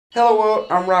Hello world,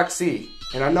 I'm Roxy,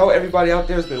 and I know everybody out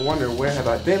there has been wondering where have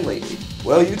I been lately.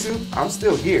 Well YouTube, I'm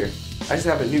still here. I just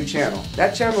have a new channel.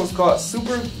 That channel is called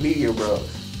Super Media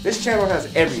Bros. This channel has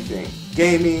everything.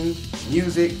 Gaming,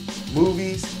 music,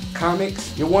 movies,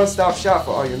 comics, your one-stop shop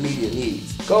for all your media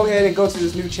needs. Go ahead and go to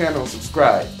this new channel and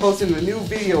subscribe. Posting a new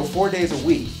video 4 days a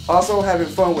week. Also having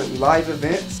fun with live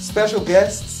events, special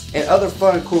guests, and other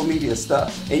fun, cool media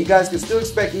stuff. And you guys can still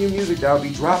expect new music that I'll be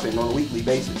dropping on a weekly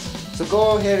basis. So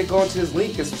go ahead and go into this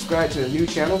link and subscribe to the new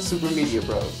channel, Super Media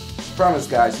Bros. Promise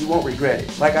guys, you won't regret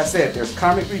it. Like I said, there's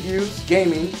comic reviews,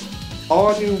 gaming,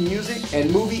 all new music, and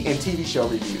movie and TV show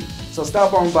reviews. So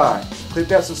stop on by, click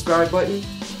that subscribe button,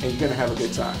 and you're gonna have a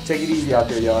good time. Take it easy out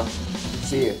there, y'all.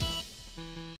 See ya.